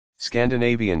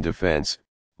Scandinavian defense,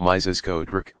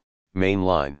 Mieses-Kotr, main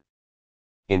line.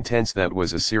 Intense. That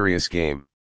was a serious game.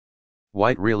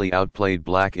 White really outplayed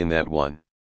black in that one.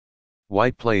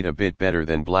 White played a bit better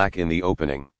than black in the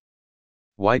opening.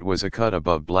 White was a cut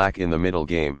above black in the middle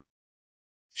game.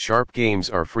 Sharp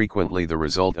games are frequently the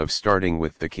result of starting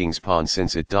with the king's pawn,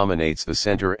 since it dominates the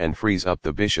center and frees up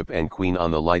the bishop and queen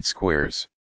on the light squares.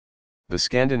 The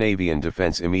Scandinavian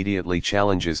defense immediately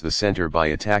challenges the center by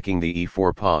attacking the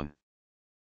e4 pawn.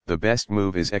 The best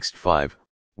move is x5,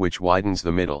 which widens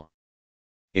the middle.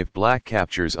 If black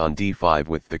captures on d5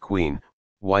 with the queen,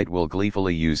 white will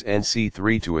gleefully use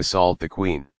nc3 to assault the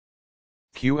queen.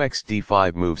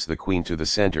 Qx-d5 moves the queen to the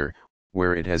center,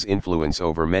 where it has influence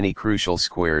over many crucial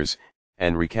squares,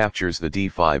 and recaptures the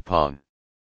d5 pawn.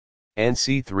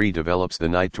 nc3 develops the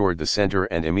knight toward the center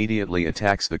and immediately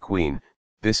attacks the queen.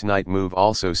 This knight move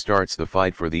also starts the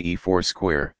fight for the e4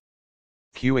 square.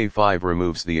 Qa5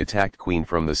 removes the attacked queen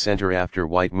from the center. After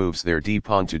white moves their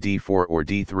d-pawn to d4 or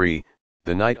d3,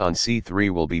 the knight on c3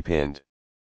 will be pinned.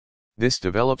 This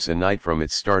develops a knight from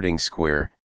its starting square,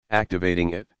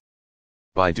 activating it.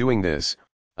 By doing this,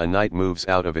 a knight moves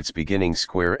out of its beginning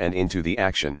square and into the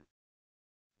action.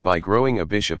 By growing a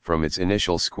bishop from its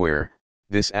initial square,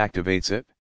 this activates it.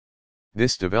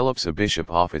 This develops a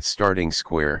bishop off its starting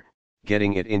square,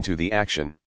 getting it into the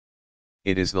action.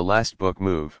 It is the last book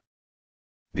move.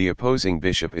 The opposing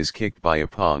bishop is kicked by a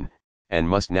pawn, and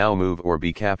must now move or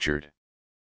be captured.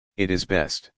 It is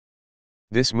best.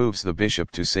 This moves the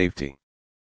bishop to safety.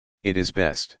 It is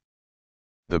best.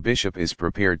 The bishop is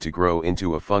prepared to grow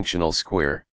into a functional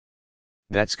square.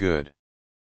 That's good.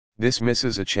 This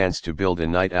misses a chance to build a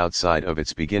knight outside of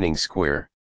its beginning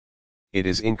square. It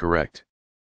is incorrect.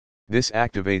 This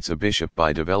activates a bishop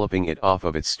by developing it off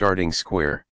of its starting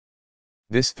square.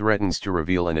 This threatens to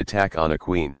reveal an attack on a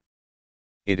queen.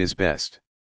 It is best.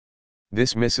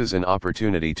 This misses an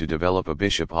opportunity to develop a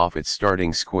bishop off its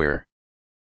starting square.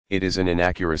 It is an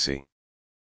inaccuracy.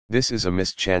 This is a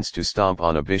missed chance to stomp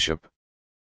on a bishop.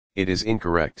 It is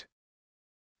incorrect.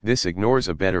 This ignores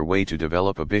a better way to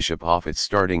develop a bishop off its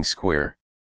starting square.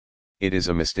 It is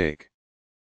a mistake.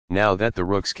 Now that the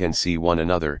rooks can see one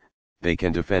another, they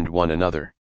can defend one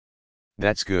another.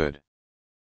 That's good.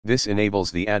 This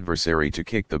enables the adversary to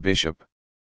kick the bishop.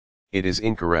 It is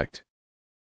incorrect.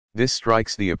 This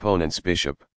strikes the opponent's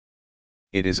bishop.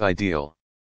 It is ideal.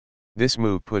 This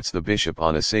move puts the bishop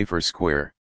on a safer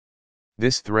square.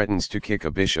 This threatens to kick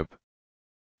a bishop.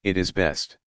 It is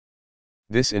best.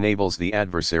 This enables the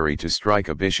adversary to strike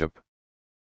a bishop.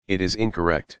 It is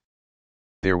incorrect.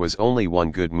 There was only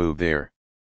one good move there.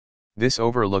 This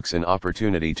overlooks an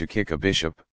opportunity to kick a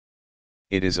bishop.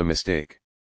 It is a mistake.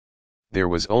 There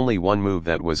was only one move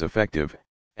that was effective,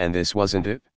 and this wasn't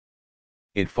it.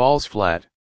 It falls flat.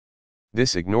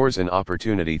 This ignores an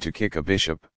opportunity to kick a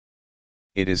bishop.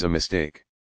 It is a mistake.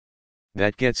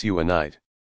 That gets you a knight.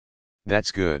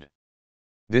 That's good.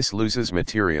 This loses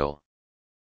material.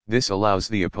 This allows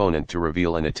the opponent to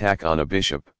reveal an attack on a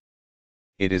bishop.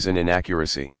 It is an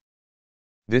inaccuracy.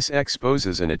 This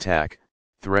exposes an attack,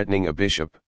 threatening a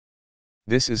bishop.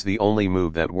 This is the only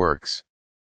move that works.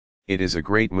 It is a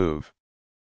great move.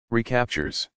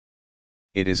 Recaptures.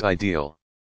 It is ideal.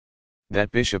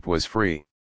 That bishop was free.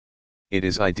 It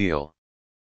is ideal.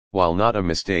 While not a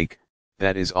mistake,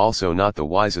 that is also not the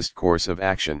wisest course of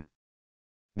action.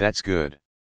 That's good.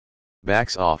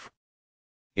 Backs off.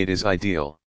 It is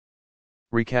ideal.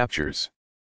 Recaptures.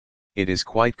 It is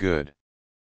quite good.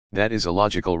 That is a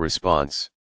logical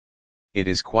response. It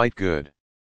is quite good.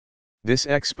 This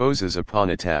exposes a pawn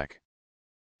attack.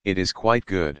 It is quite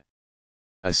good.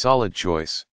 A solid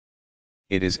choice.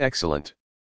 It is excellent.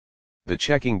 The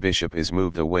checking bishop is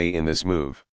moved away in this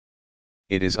move.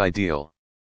 It is ideal.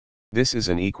 This is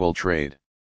an equal trade.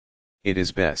 It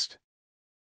is best.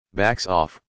 Backs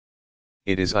off.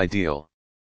 It is ideal.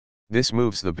 This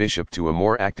moves the bishop to a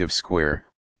more active square,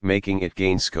 making it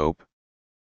gain scope.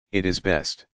 It is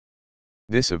best.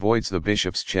 This avoids the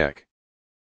bishop's check.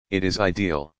 It is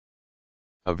ideal.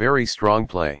 A very strong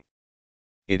play.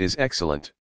 It is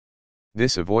excellent.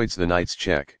 This avoids the knight's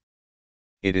check.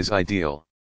 It is ideal.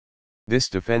 This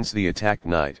defends the attacked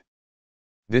knight.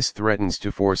 This threatens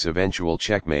to force eventual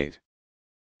checkmate.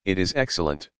 It is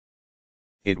excellent.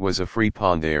 It was a free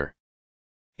pawn there.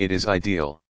 It is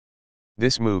ideal.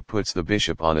 This move puts the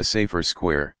bishop on a safer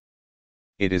square.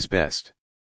 It is best.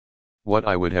 What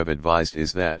I would have advised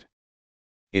is that.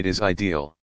 It is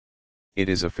ideal. It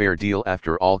is a fair deal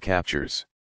after all captures.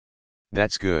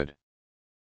 That's good.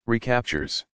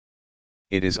 Recaptures.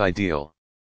 It is ideal.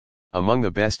 Among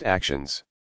the best actions.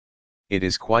 It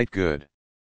is quite good.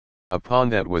 A pawn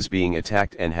that was being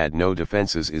attacked and had no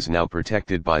defenses is now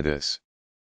protected by this.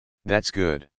 That's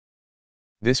good.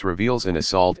 This reveals an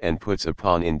assault and puts a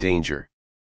pawn in danger.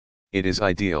 It is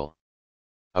ideal.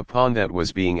 A pawn that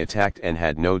was being attacked and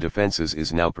had no defenses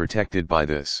is now protected by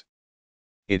this.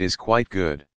 It is quite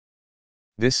good.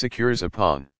 This secures a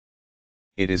pawn.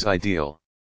 It is ideal.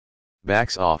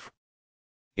 Backs off.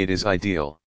 It is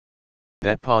ideal.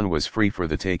 That pawn was free for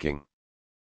the taking.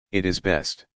 It is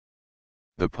best.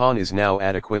 The pawn is now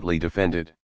adequately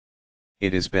defended.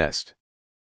 It is best.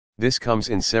 This comes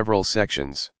in several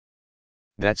sections.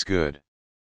 That's good.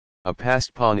 A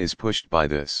passed pawn is pushed by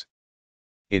this.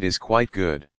 It is quite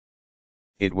good.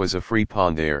 It was a free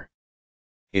pawn there.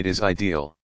 It is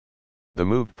ideal. The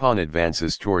moved pawn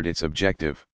advances toward its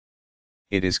objective.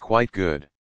 It is quite good.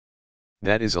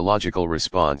 That is a logical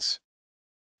response.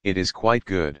 It is quite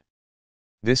good.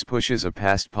 This pushes a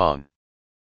passed pawn.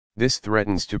 This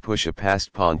threatens to push a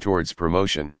passed pawn towards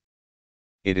promotion.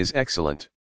 It is excellent.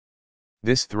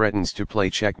 This threatens to play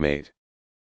checkmate.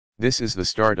 This is the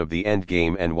start of the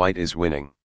endgame and white is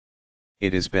winning.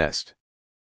 It is best.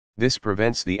 This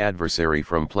prevents the adversary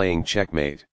from playing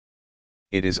checkmate.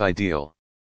 It is ideal.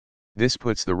 This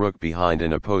puts the rook behind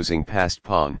an opposing passed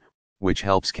pawn, which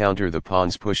helps counter the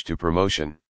pawn's push to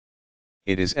promotion.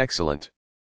 It is excellent.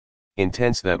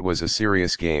 Intense. That was a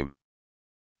serious game.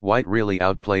 White really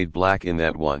outplayed black in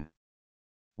that one.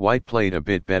 White played a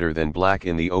bit better than black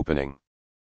in the opening.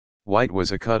 White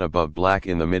was a cut above black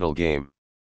in the middle game.